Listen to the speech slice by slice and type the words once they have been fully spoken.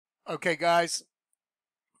Okay, guys,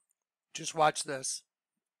 just watch this.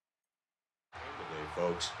 Today,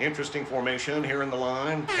 folks, interesting formation here in the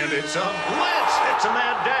line, and it's a blitz. It's a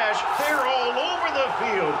mad dash. They're all over the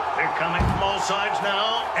field. They're coming from all sides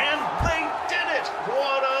now, and they did it.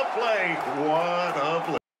 What a play. What a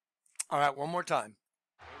blitz. All right, one more time.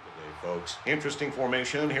 Today, folks, interesting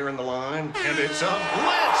formation here in the line, and it's a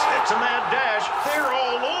blitz. It's a mad dash. They're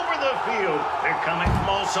all over the field. They're coming from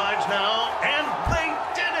all sides now, and they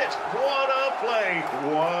did it. What a play.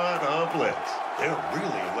 What a blitz. They're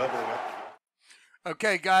really leveling up.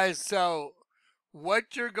 Okay, guys, so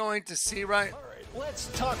what you're going to see right... All right, let's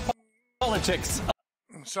talk politics.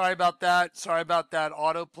 Sorry about that. Sorry about that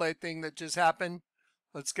autoplay thing that just happened.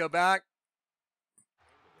 Let's go back.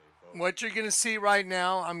 What you're going to see right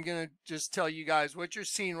now, I'm going to just tell you guys, what you're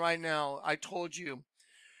seeing right now, I told you,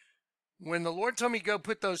 when the Lord told me to go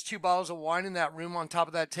put those 2 bottles of wine in that room on top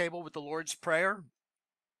of that table with the Lord's Prayer,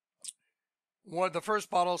 the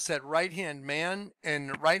first bottle said right hand man,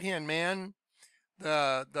 and right hand man,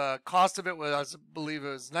 the cost of it was, I believe it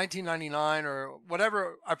was $19.99 or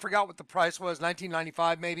whatever. I forgot what the price was,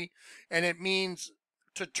 $19.95 maybe. And it means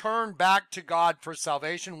to turn back to God for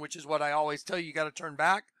salvation, which is what I always tell you, you got to turn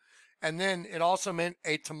back. And then it also meant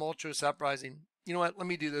a tumultuous uprising. You know what? Let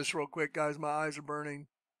me do this real quick, guys. My eyes are burning.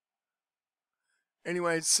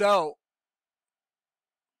 Anyway, so,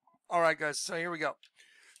 all right, guys. So here we go.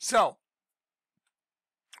 So,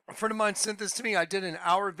 a friend of mine sent this to me. I did an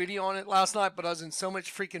hour video on it last night, but I was in so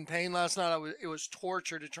much freaking pain last night. It was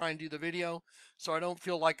torture to try and do the video, so I don't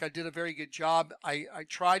feel like I did a very good job. I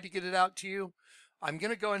tried to get it out to you. I'm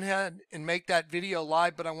going to go ahead and make that video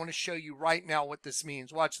live, but I want to show you right now what this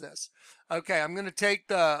means. Watch this. Okay, I'm going to take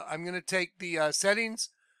the settings.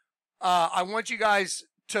 I want you guys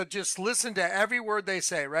to just listen to every word they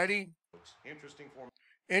say. Ready?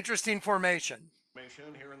 Interesting formation.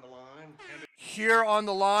 Here in the line. Here on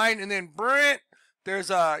the line, and then Brent,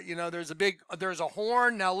 there's a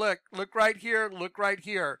horn. Now look right here, look right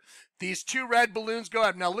here. These 2 red balloons go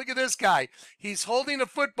up. Now look at this guy. He's holding a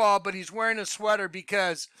football, but he's wearing a sweater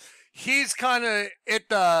because he's kind of at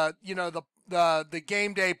the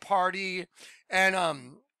game day party,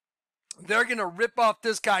 and they're gonna rip off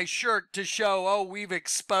this guy's shirt to show, oh, we've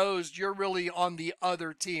exposed, you're really on the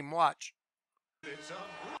other team. Watch.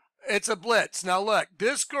 It's a blitz. Now look,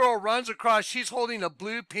 this girl runs across. She's holding a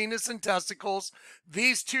blue penis and testicles.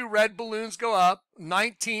 These 2 red balloons go up.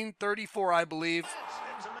 1934, I believe.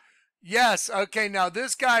 Yes. Okay. Now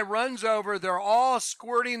this guy runs over. They're all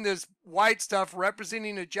squirting this white stuff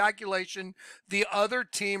representing ejaculation. The other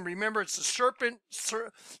team, remember, it's the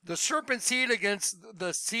serpent seed against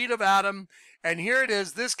the seed of Adam. And here it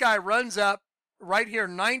is. This guy runs up right here.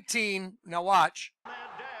 19. Now watch.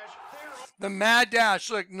 The mad dash,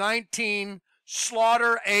 look, 19,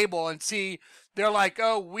 slaughter Abel. And see, they're like,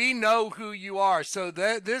 oh, we know who you are. So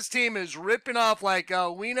this team is ripping off like,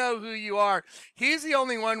 oh, we know who you are. He's the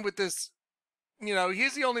only one with this,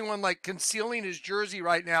 he's the only one like concealing his jersey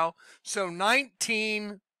right now. So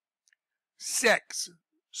 19-6,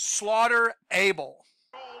 slaughter Abel.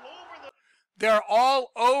 They're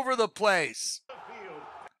all over the place.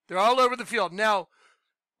 They're all over the field. Now,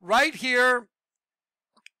 right here,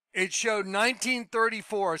 it showed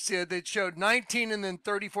 1934. See, it showed 19 and then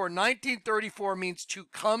 34. 1934 means to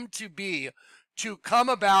come to be, to come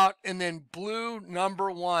about, and then blue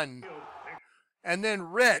number 1. And then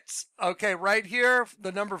Ritz. Okay, right here,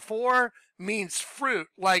 the number 4 means fruit.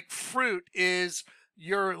 Like fruit is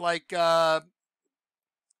your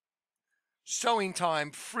sowing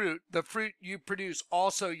time, fruit. The fruit you produce,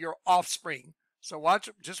 also your offspring. So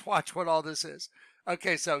just watch what all this is.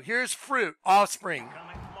 Okay, so here's fruit, offspring.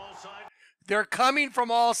 They're coming from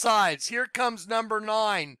all sides. Here comes number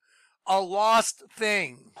 9, a lost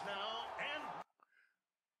thing.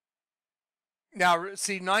 Now,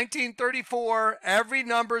 see, 1934, every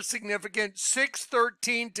number is significant.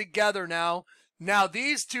 613 together now. Now,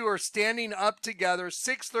 these 2 are standing up together.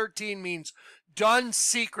 613 means done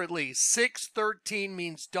secretly. 613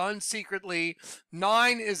 means done secretly.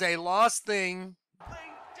 9 is a lost thing.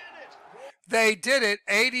 They did it.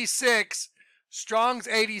 86. Strong's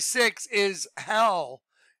 86 is hell.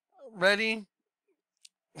 Ready?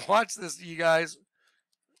 Watch this, you guys.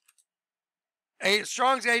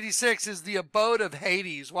 Strong's 86 is the abode of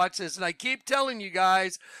Hades. Watch this. And I keep telling you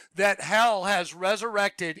guys that hell has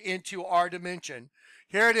resurrected into our dimension.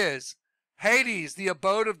 Here it is. Hades, the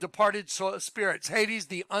abode of departed spirits. Hades,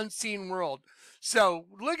 the unseen world. So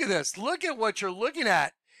look at this. Look at what you're looking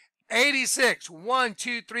at. 86, 1,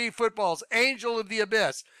 2, 3 footballs. Angel of the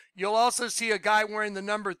abyss. You'll also see a guy wearing the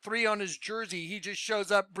number 3 on his jersey. He just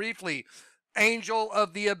shows up briefly. Angel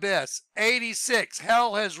of the Abyss. 86,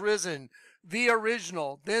 Hell has risen. The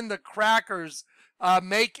original. Then the crackers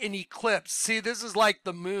make an eclipse. See, this is like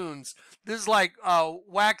the moons. This is like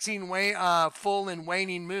waxing full and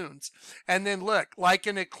waning moons. And then look, like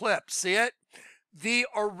an eclipse. See it? The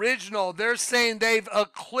original. They're saying they've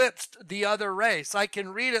eclipsed the other race. I can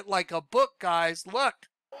read it like a book, guys. Look.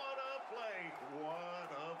 What a play.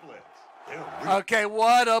 What a blitz. Okay,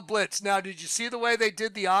 what a blitz. Now, did you see the way they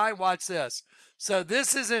did the eye? Watch this. So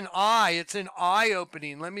this is an eye. It's an eye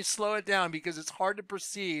opening. Let me slow it down because it's hard to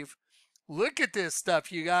perceive. Look at this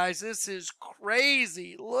stuff, you guys. This is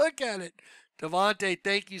crazy. Look at it. Devontae,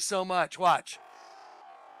 thank you so much. Watch.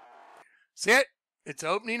 See it? It's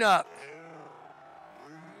opening up.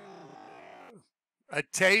 A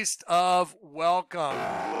taste of welcome.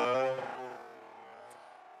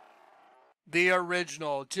 The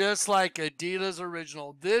original, just like Adidas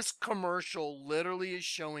original. This commercial literally is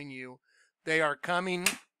showing you they are coming.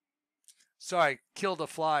 Sorry, killed a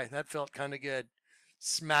fly. That felt kind of good.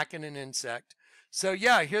 Smacking an insect. So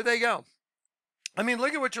yeah, here they go. I mean,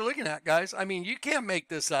 look at what you're looking at, guys. I mean, you can't make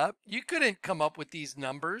this up. You couldn't come up with these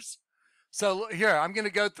numbers. So here, I'm going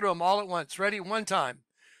to go through them all at once. Ready? One time.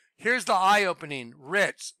 Here's the eye opening.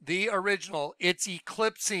 Ritz, the original. It's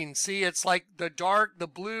eclipsing. See, it's like the dark, the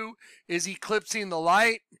blue is eclipsing the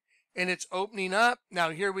light, and it's opening up.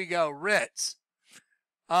 Now, here we go. Ritz.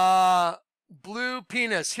 Blue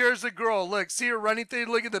penis. Here's the girl. Look, see her running through.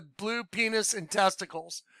 Look at the blue penis and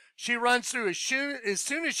testicles. She runs through. As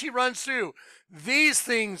soon as she runs through, these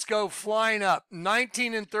things go flying up.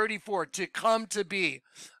 19 and 34 to come to be.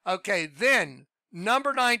 Okay, then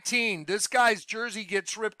number 19, this guy's jersey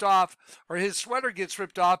gets ripped off, or his sweater gets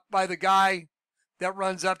ripped off by the guy that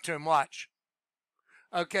runs up to him. Watch.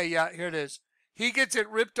 Okay, yeah, here it is. He gets it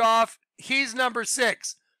ripped off. He's number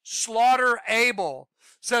 6, Slaughter Abel.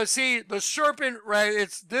 So see, the serpent race,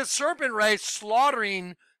 it's this serpent race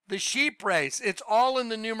slaughtering the sheep race. It's all in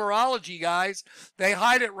the numerology, guys. They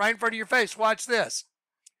hide it right in front of your face. Watch this.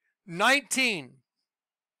 19,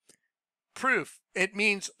 proof. It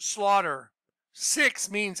means slaughter.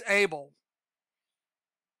 6 means Abel.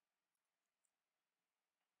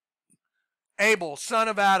 Abel, son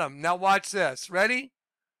of Adam. Now watch this. Ready?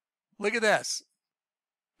 Look at this.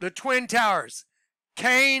 The twin towers.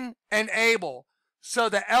 Cain and Abel. So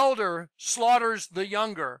the elder slaughters the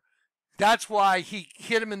younger. That's why he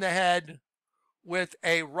hit him in the head with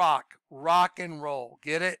a rock. Rock and roll.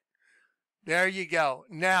 Get it? There you go.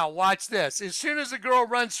 Now, watch this. As soon as the girl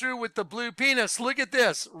runs through with the blue penis, look at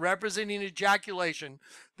this, representing ejaculation.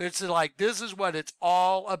 This is what it's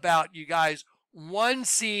all about, you guys. One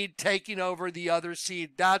seed taking over the other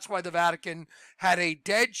seed. That's why the Vatican had a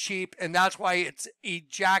dead sheep, and that's why it's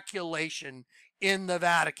ejaculation in the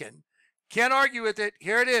Vatican. Can't argue with it.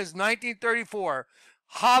 Here it is, 1934.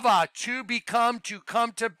 Hava, to become, to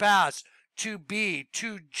come to pass, to be,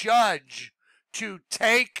 to judge, to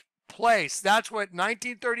take place. That's what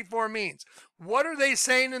 1934 means. What are they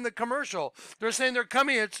saying in the commercial? They're saying they're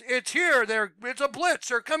coming. It's here. It's a blitz.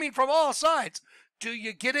 They're coming from all sides. Do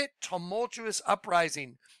you get it? Tumultuous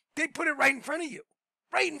uprising. They put it right in front of you.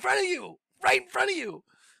 Right in front of you. Right in front of you.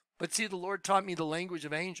 But see, the Lord taught me the language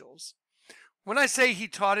of angels. When I say he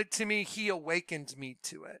taught it to me, he awakened me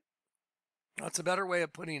to it. That's a better way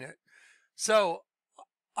of putting it. So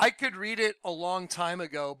I could read it a long time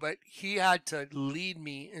ago, but he had to lead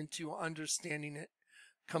me into understanding it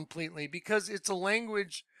completely, because it's a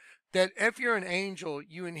language that if you're an angel,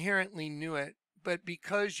 you inherently knew it, but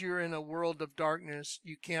because you're in a world of darkness,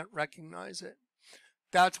 you can't recognize it.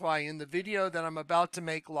 That's why in the video that I'm about to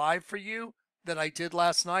make live for you that I did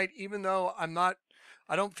last night, even though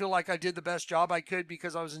I don't feel like I did the best job I could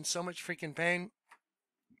because I was in so much freaking pain.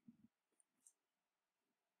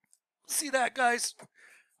 See that, guys?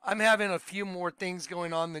 I'm having a few more things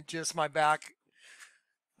going on than just my back.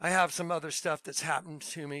 I have some other stuff that's happened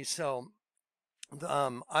to me, so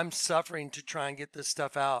I'm suffering to try and get this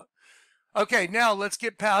stuff out. Okay, now let's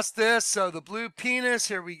get past this. So the blue penis,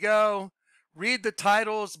 here we go. Read the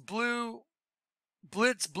titles.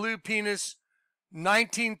 Blitz, blue penis,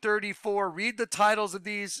 1934. Read the titles of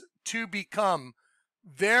these. To become.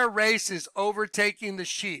 Their race is overtaking the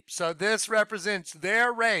sheep. So this represents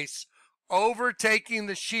their race overtaking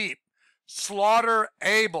the sheep. Slaughter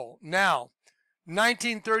Abel. Now,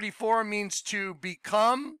 1934 means to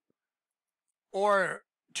become or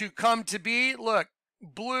to come to be. Look,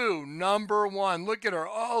 blue, number 1. Look at her.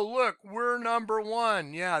 Oh, look, we're number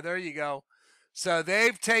 1. Yeah, there you go. So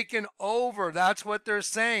they've taken over. That's what they're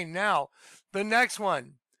saying. Now, the next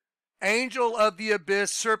one. Angel of the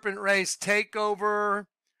Abyss, serpent race, take over.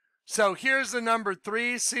 So here's the number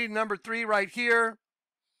 3. See number 3 right here?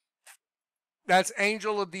 That's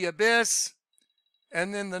angel of the abyss.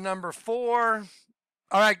 And then the number 4.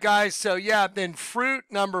 All right, guys. So yeah, then fruit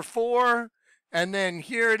number 4. And then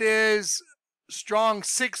here it is. Strong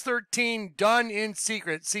 613 done in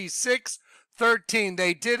secret. See, 613.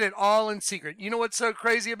 They did it all in secret. You know what's so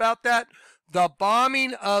crazy about that? The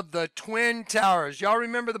bombing of the Twin Towers. Y'all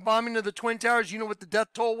remember the bombing of the Twin Towers? You know what the death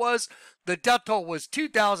toll was? The death toll was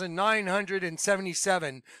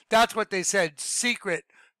 2,977. That's what they said. Secret.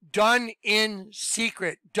 Done in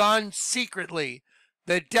secret. Done secretly.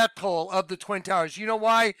 The death toll of the Twin Towers. You know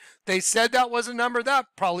why they said that was a number? That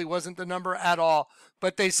probably wasn't the number at all.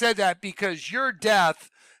 But they said that because your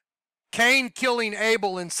death, Cain killing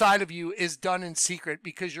Abel inside of you, is done in secret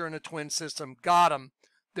because you're in a twin system. Got them.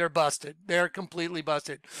 They're busted. They're completely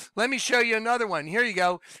busted. Let me show you another one. Here you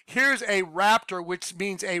go. Here's a raptor, which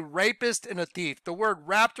means a rapist and a thief. The word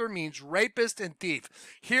raptor means rapist and thief.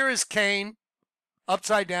 Here is Cain,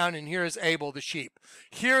 upside down, and here is Abel, the sheep.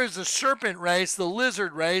 Here is the serpent race, the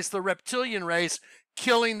lizard race, the reptilian race,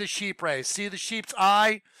 killing the sheep race. See the sheep's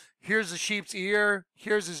eye? Here's the sheep's ear.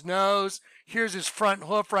 Here's his nose. Here's his front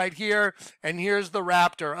hoof right here. And here's the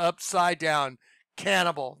raptor, upside down.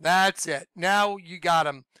 Cannibal. That's it. Now you got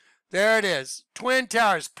him. There it is. Twin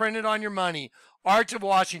Towers printed on your money. Arch of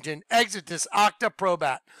Washington. Exitus Acta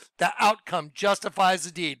Probat. The outcome justifies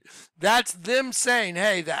the deed. That's them saying,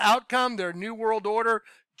 hey, the outcome, their new world order,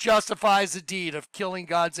 justifies the deed of killing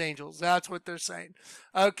God's angels. That's what they're saying.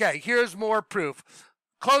 Okay, here's more proof.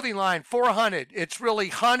 Clothing line, 400. It's really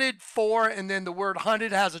hunted for, and then the word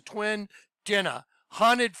hunted has a twin, dinner.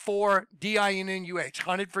 Hunted for, D-I-N-N-U-H,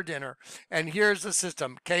 hunted for dinner. And here's the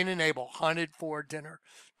system, Cain and Abel, hunted for dinner.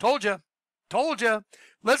 Told you. Told you.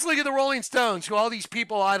 Let's look at the Rolling Stones, who all these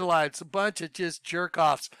people idolize. A bunch of just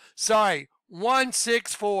jerk-offs. Sorry,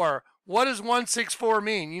 164. What does 164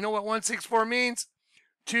 mean? You know what 164 means?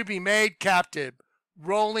 To be made captive.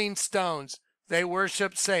 Rolling Stones. They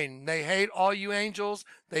worship Satan. They hate all you angels.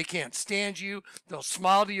 They can't stand you. They'll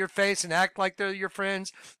smile to your face and act like they're your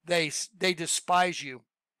friends. They despise you.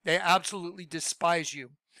 They absolutely despise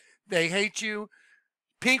you. They hate you.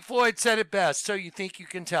 Pink Floyd said it best. So you think you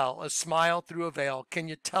can tell a smile through a veil? Can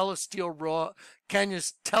you tell a steel rail? Can you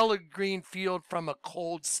tell a green field from a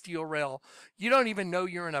cold steel rail? You don't even know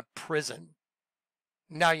you're in a prison.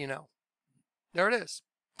 Now you know. There it is.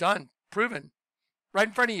 Done. Proven. Right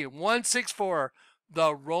in front of you, 164,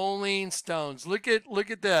 the Rolling Stones. Look at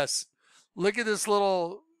this. Look at this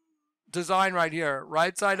little design right here.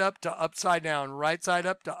 Right side up to upside down. Right side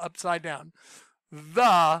up to upside down.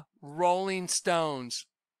 The Rolling Stones.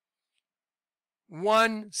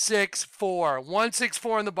 164.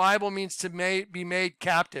 164 in the Bible means to be made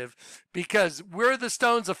captive, because we're the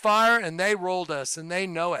stones of fire and they rolled us and they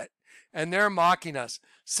know it and they're mocking us.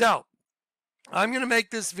 So I'm going to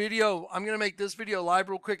make this video live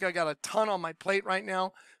real quick. I got a ton on my plate right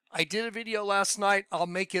now. I did a video last night. I'll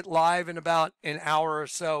make it live in about an hour or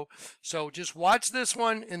so. So just watch this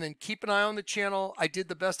one and then keep an eye on the channel. I did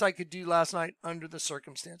the best I could do last night under the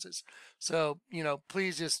circumstances. So,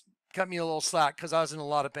 please just cut me a little slack because I was in a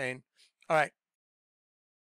lot of pain. All right.